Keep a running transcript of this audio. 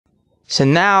So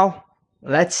now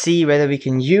let's see whether we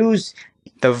can use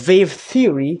the wave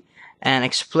theory and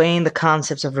explain the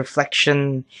concepts of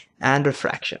reflection and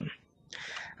refraction.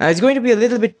 Now it's going to be a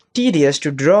little bit tedious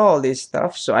to draw all this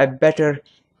stuff, so I better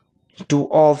do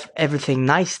everything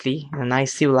nicely in a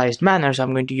nice civilized manner, so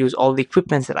I'm going to use all the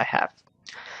equipments that I have.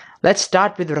 Let's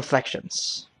start with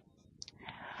reflections.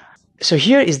 So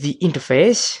here is the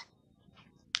interface.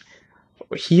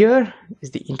 Over here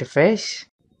is the interface.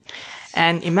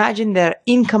 And imagine there are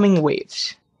incoming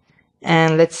waves.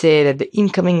 And let's say that the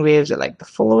incoming waves are like the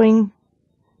following.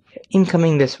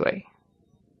 Incoming this way.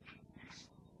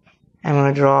 I'm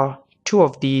going to draw two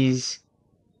of these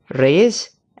rays,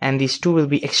 and these two will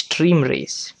be extreme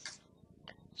rays.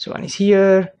 So one is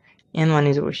here and one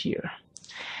is over here.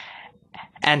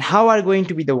 And how are going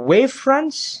to be the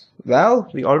wavefronts? Well,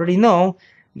 we already know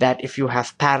that if you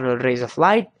have parallel rays of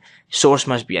light, source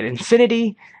must be at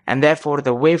infinity, and therefore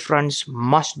the wavefronts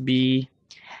must be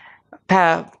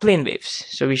plane waves.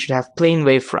 So we should have plane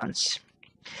wavefronts.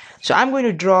 So I'm going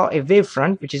to draw a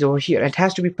wavefront which is over here. It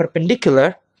has to be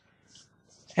perpendicular,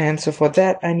 and so for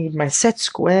that I need my set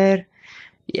square.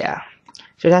 Yeah,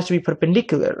 so it has to be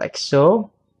perpendicular like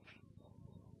so,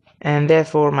 and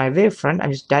therefore my wavefront,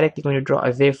 I'm just directly going to draw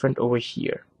a wavefront over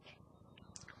here.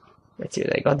 Let's see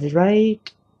if I got this right.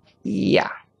 Yeah.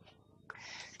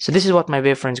 So this is what my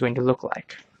wavefront is going to look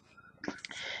like.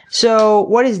 So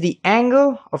what is the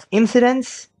angle of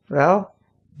incidence? Well,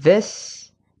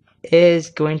 this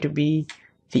is going to be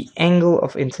the angle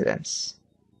of incidence.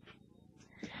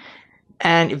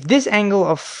 And if this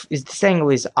angle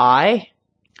is I,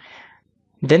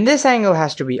 then this angle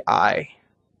has to be I,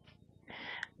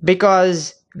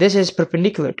 because this is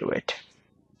perpendicular to it.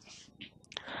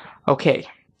 Okay,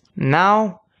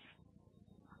 now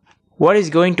what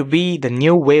is going to be the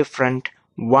new wavefront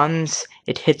once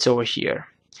it hits over here?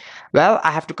 Well,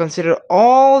 I have to consider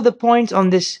all the points on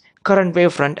this current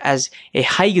wavefront as a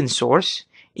Huygens source,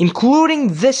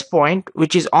 including this point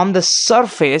which is on the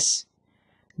surface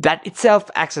that itself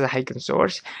acts as a Huygens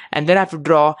source, and then I have to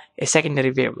draw a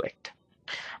secondary wavelength.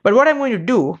 But what I'm going to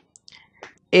do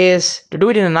is to do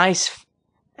it in a nice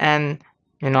and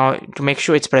to make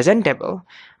sure it's presentable,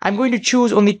 I'm going to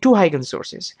choose only two Huygens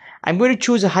sources. I'm going to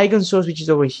choose a Huygens source which is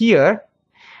over here,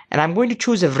 and I'm going to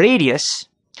choose a radius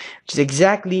which is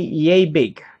exactly yay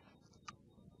big.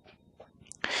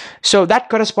 So that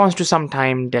corresponds to some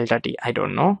time delta t, I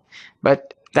don't know,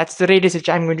 but that's the radius which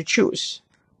I'm going to choose.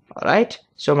 Alright,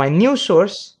 so my new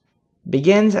source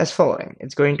begins as following.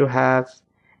 It's going to have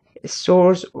a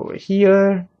source over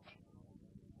here.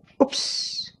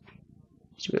 Oops,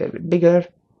 it's a little bit bigger.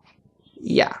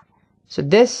 Yeah, so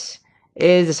this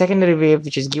is the secondary wave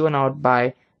which is given out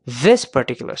by this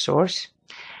particular source,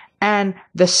 and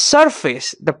the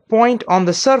surface, the point on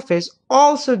the surface,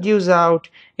 also gives out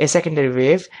a secondary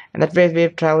wave, and that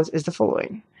wave travels is the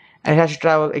following, and it has to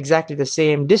travel exactly the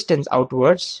same distance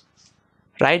outwards,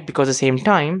 right, because the same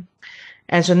time.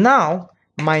 And so now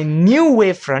my new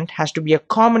wavefront has to be a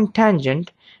common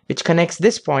tangent which connects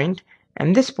this point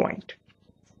and this point.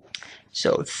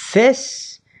 So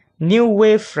this new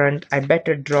wavefront, I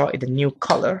better draw in the new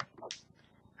color.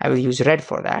 I will use red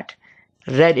for that.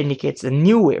 Red indicates the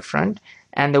new wavefront,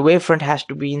 and the wavefront has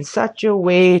to be in such a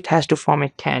way it has to form a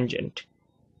tangent.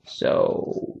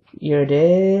 So here it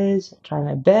is. I'll try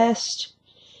my best.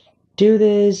 Do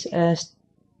this as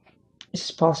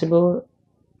is possible.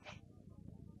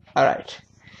 Alright,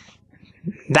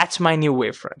 that's my new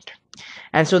wavefront.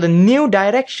 And so the new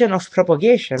direction of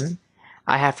propagation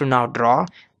I have to now draw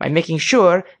by making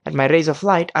sure that my rays of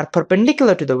light are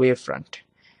perpendicular to the wavefront.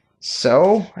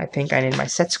 So I think I need my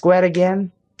set square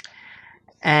again,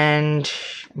 and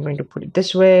I'm going to put it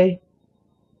this way.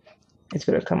 It's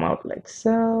going to come out like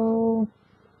so.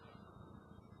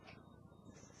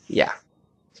 Yeah,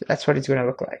 so that's what it's going to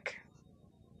look like.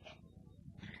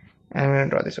 And I'm going to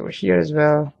draw this over here as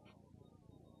well.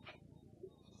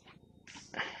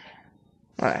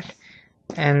 Alright,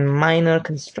 and minor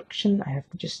construction, I have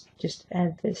to just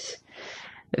add this.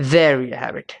 There you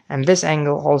have it. And this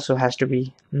angle also has to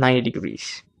be 90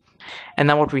 degrees. And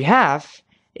now what we have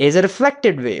is a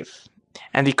reflected wave,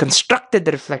 and we constructed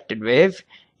the reflected wave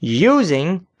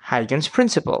using Huygens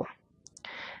principle.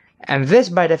 And this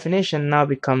by definition now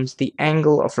becomes the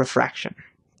angle of refraction.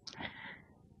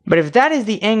 But if that is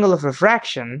the angle of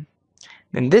refraction,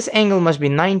 then this angle must be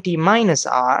 90 minus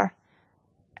r,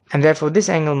 and therefore this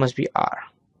angle must be r.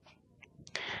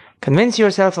 Convince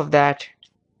yourself of that.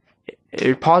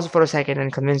 Pause for a second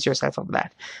and convince yourself of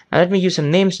that. Now let me use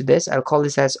some names to this. I'll call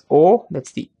this as O.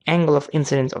 That's the angle of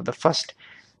incidence of the first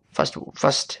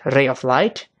ray of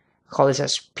light. call this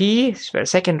as P, it's where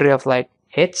second ray of light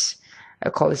hits.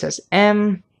 I'll call this as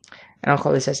M, and I'll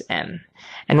call this as N.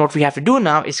 And what we have to do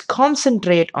now is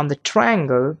concentrate on the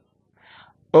triangle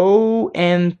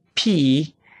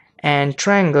OMP and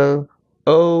triangle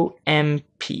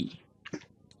OMP.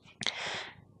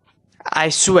 I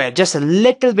swear, just a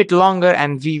little bit longer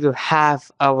and we will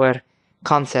have our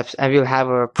concepts and we'll have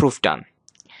our proof done.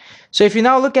 So if you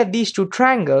now look at these two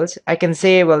triangles, I can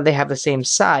say, well, they have the same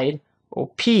side,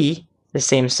 OP, the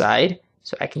same side.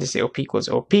 So I can just say OP equals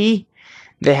OP.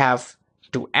 They have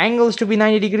two angles to be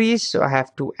 90 degrees, so I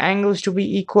have two angles to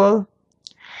be equal.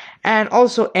 And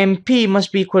also MP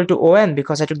must be equal to ON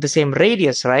because I took the same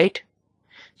radius, right?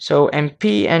 So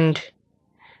MP and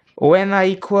ON are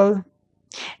equal.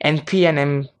 NP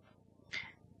and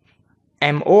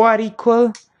MO are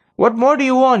equal. What more do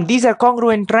you want? These are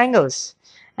congruent triangles.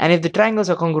 And if the triangles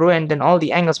are congruent, then all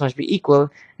the angles must be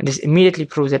equal. And this immediately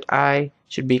proves that I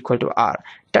should be equal to R.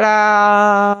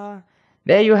 Ta-da!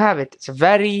 There you have it. It's a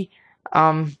very,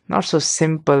 not so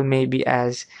simple maybe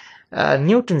as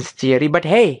Newton's theory, but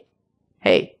hey,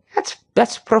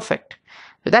 that's perfect.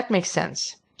 So that makes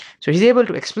sense. So he's able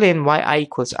to explain why I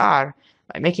equals R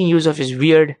by making use of his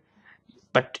weird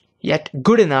but yet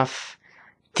good enough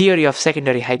theory of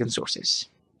secondary Huygens sources.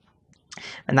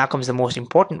 And now comes the most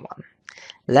important one.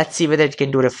 Let's see whether it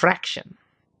can do refraction.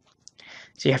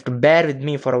 So you have to bear with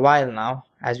me for a while now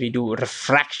as we do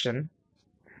refraction.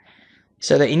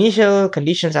 So the initial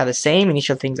conditions are the same,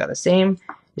 initial things are the same.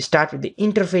 You start with the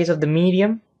interface of the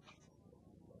medium.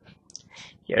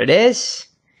 Here it is.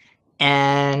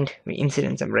 And we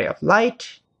incident some ray of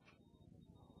light.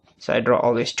 So I draw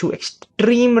always two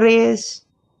extreme rays.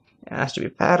 It has to be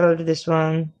parallel to this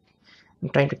one. I'm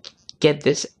trying to get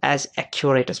this as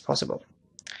accurate as possible.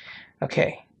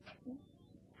 Okay.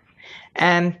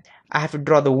 And I have to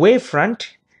draw the wavefront.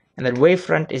 And that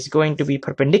wavefront is going to be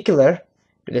perpendicular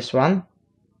to this one.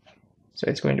 So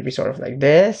it's going to be sort of like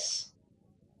this.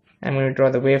 I'm going to draw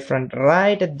the wavefront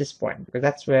right at this point, because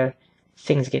that's where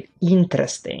things get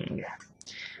interesting.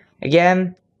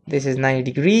 Again, this is 90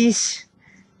 degrees.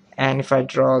 And if I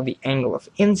draw the angle of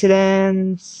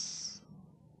incidence,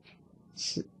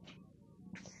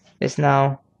 this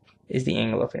now is the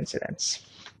angle of incidence.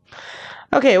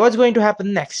 Okay, what's going to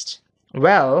happen next?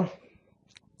 Well,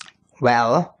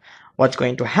 what's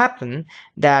going to happen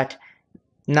that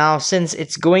now, since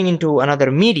it's going into another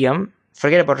medium,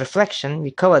 forget about reflection,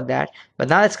 we covered that, but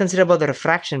now let's consider about the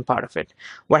refraction part of it.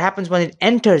 What happens when it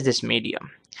enters this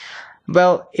medium?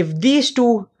 Well, if these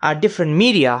two are different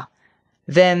media,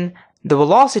 then the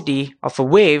velocity of a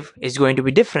wave is going to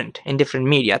be different in different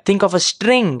media. Think of a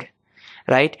string,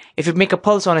 right? If you make a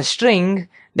pulse on a string,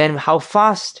 then how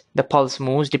fast the pulse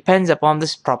moves depends upon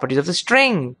the properties of the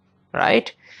string,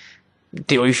 right?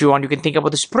 If you want, you can think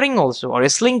about the spring also, or a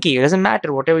slinky. It doesn't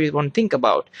matter, whatever you want to think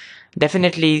about.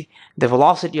 Definitely, the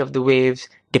velocity of the waves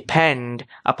depend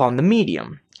upon the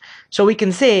medium. So we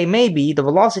can say maybe the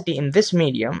velocity in this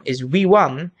medium is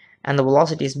v1, and the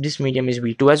velocity in this medium is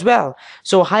v2 as well.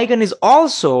 So Huygens is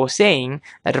also saying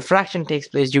that refraction takes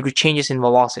place due to changes in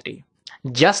velocity,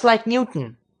 just like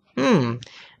Newton.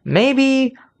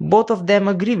 Maybe both of them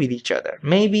agree with each other.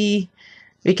 Maybe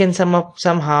we can sum up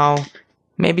somehow.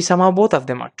 Maybe somehow both of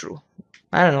them are true.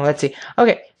 I don't know, let's see.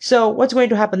 Okay, so what's going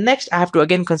to happen next? I have to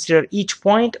again consider each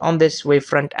point on this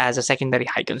wavefront as a secondary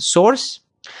Huygens source.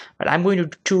 But I'm going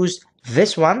to choose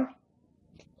this one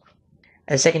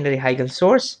as secondary Huygens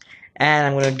source. And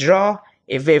I'm going to draw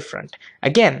a wavefront.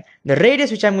 Again, the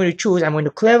radius which I'm going to choose, I'm going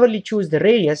to cleverly choose the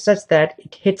radius such that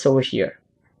it hits over here.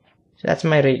 So that's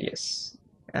my radius.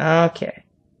 Okay.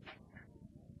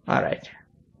 Alright.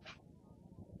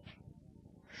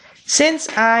 Since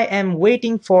I am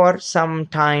waiting for some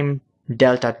time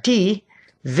delta t,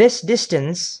 this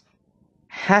distance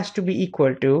has to be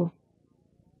equal to,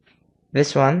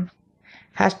 this one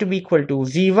has to be equal to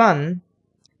v1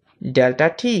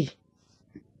 delta t.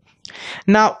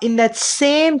 Now in that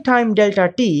same time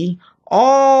delta t,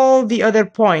 all the other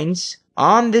points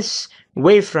on this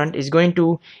wavefront is going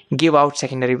to give out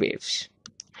secondary waves.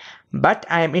 But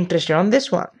I am interested on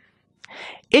this one.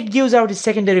 It gives out its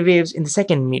secondary waves in the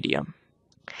second medium.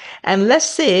 And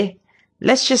let's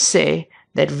just say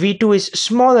that v2 is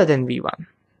smaller than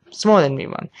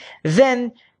v1.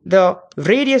 Then the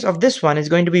radius of this one is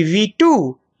going to be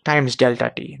v2 times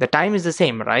delta t. The time is the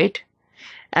same, right?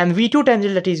 And v2 times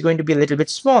delta t is going to be a little bit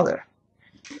smaller.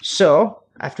 So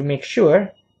I have to make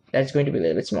sure that's going to be a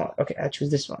little bit smaller. Okay, I'll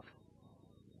choose this one.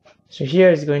 So here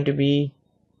is going to be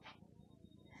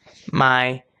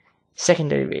my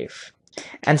secondary wave.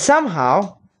 And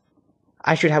somehow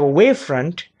I should have a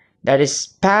wavefront that is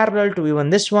parallel to even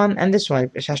this one and this one.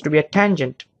 It has to be a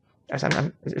tangent.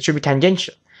 It should be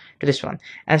tangential to this one.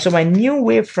 And so my new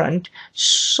wavefront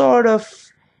sort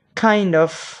of, kind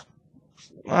of,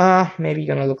 maybe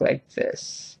gonna look like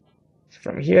this.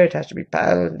 From here, it has to be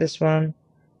parallel to this one.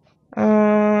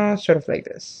 Sort of like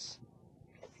this.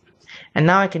 And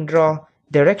now I can draw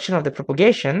direction of the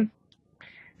propagation.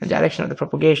 The direction of the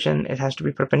propagation, it has to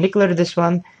be perpendicular to this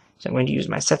one. So I'm going to use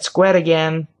my set square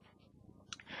again.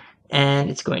 And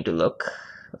it's going to look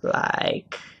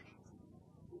like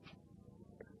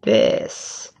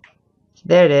this.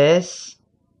 There it is.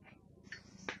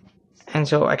 And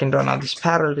so I can draw now this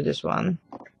parallel to this one.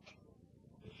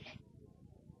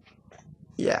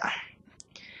 Yeah.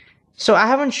 So I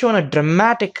haven't shown a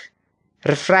dramatic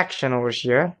refraction over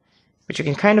here, but you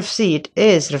can kind of see it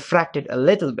is refracted a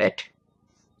little bit.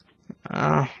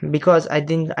 Because I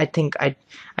think I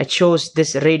chose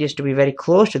this radius to be very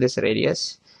close to this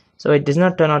radius. So it does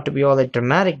not turn out to be all a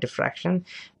dramatic diffraction,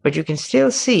 but you can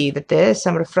still see that there is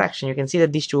some refraction. You can see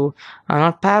that these two are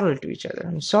not parallel to each other.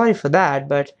 I'm sorry for that,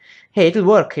 but hey, it'll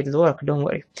work, don't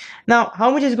worry. Now,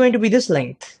 how much is going to be this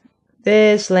length?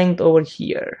 This length over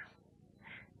here.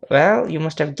 Well, you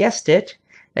must have guessed it.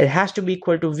 It has to be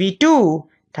equal to V2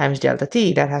 times delta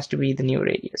t. That has to be the new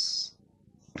radius.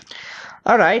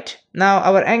 Alright, now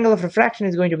our angle of refraction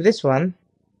is going to be this one,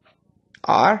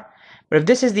 r. But if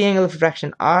this is the angle of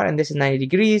refraction r and this is 90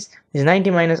 degrees, this is 90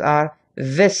 minus r,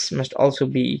 this must also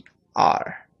be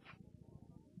r.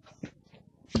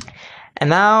 And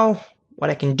now what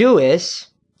I can do is,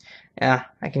 I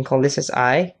can call this as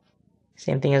I,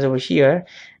 same thing as over here,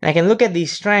 and I can look at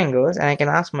these triangles and I can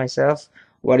ask myself,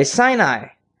 what is sine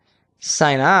I?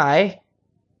 Sine I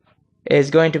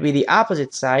is going to be the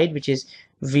opposite side, which is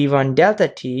V1 delta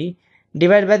t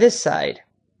divided by this side.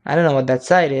 I don't know what that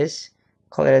side is.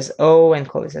 Call it as O and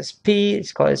call this as P.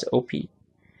 Let's call it as OP.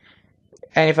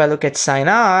 And if I look at sine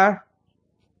R,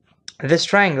 this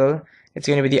triangle, it's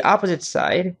going to be the opposite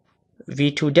side,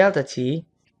 V2 delta t,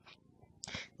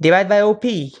 divided by OP.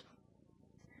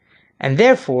 And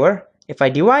therefore, if I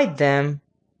divide them,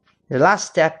 the last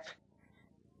step,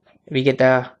 we get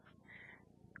the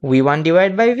V1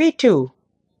 divided by V2.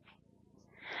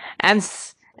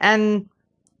 And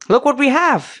look what we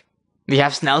have. We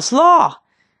have Snell's law.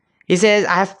 He says,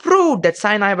 I have proved that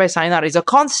sine I by sine r is a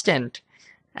constant.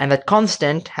 And that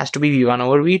constant has to be V1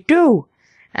 over V2.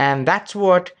 And that's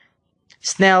what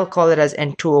Snell called it as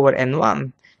N2 over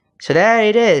N1. So there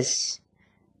it is.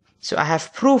 So I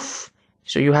have proof.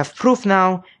 So you have proof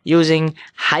now using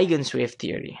Huygens wave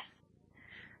theory.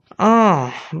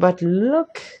 Oh, but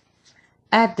look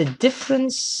at the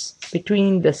difference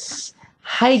between this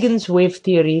Huygens wave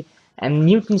theory and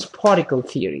Newton's particle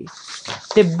theory.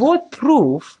 They both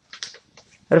prove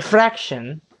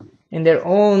refraction in their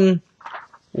own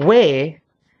way,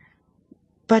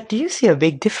 but do you see a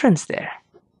big difference there?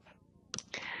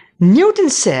 Newton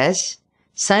says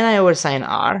sine I over sine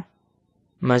r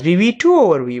must be V2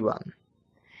 over V1,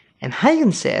 and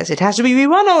Huygens says it has to be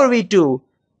V1 over V2.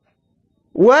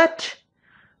 What?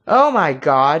 Oh my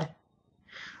god.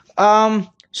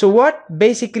 So what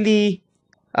basically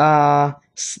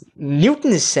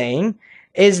Newton is saying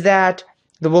is that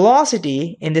the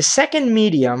velocity in the second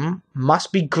medium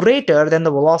must be greater than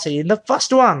the velocity in the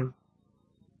first one.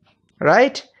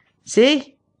 Right?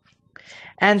 See?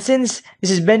 And since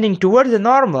this is bending towards the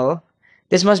normal,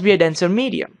 this must be a denser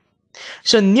medium.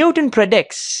 So Newton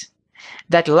predicts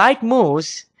that light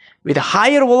moves with a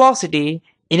higher velocity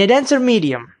in a denser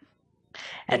medium.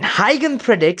 And Huygens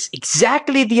predicts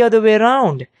exactly the other way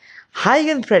around.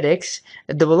 Huygens predicts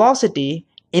that the velocity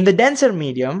in the denser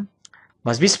medium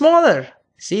must be smaller.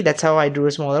 See, that's how I drew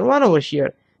a smaller one over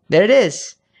here. There it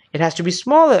is. It has to be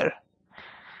smaller.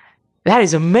 That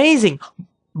is amazing.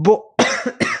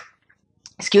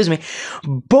 Excuse me.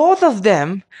 Both of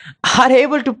them are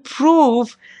able to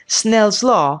prove Snell's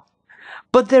law,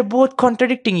 but they're both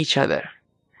contradicting each other.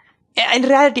 In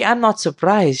reality, I'm not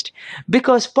surprised,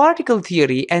 because particle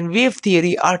theory and wave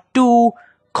theory are two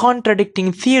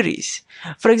contradicting theories.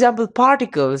 For example,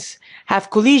 particles have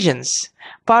collisions.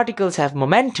 Particles have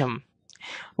momentum.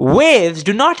 Waves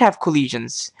do not have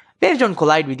collisions. Waves don't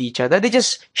collide with each other. They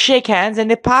just shake hands and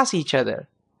they pass each other.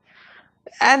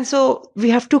 And so we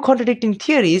have two contradicting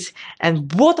theories, and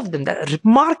both of them, the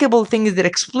remarkable thing is they're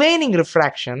explaining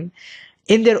refraction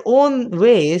in their own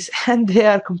ways, and they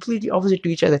are completely opposite to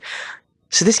each other.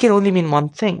 So this can only mean one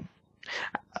thing.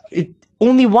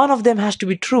 Only one of them has to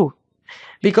be true,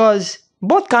 because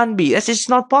both can't be. It's just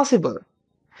not possible.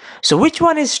 So which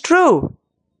one is true?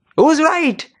 Who's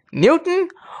right? Newton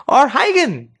or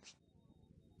Huygens?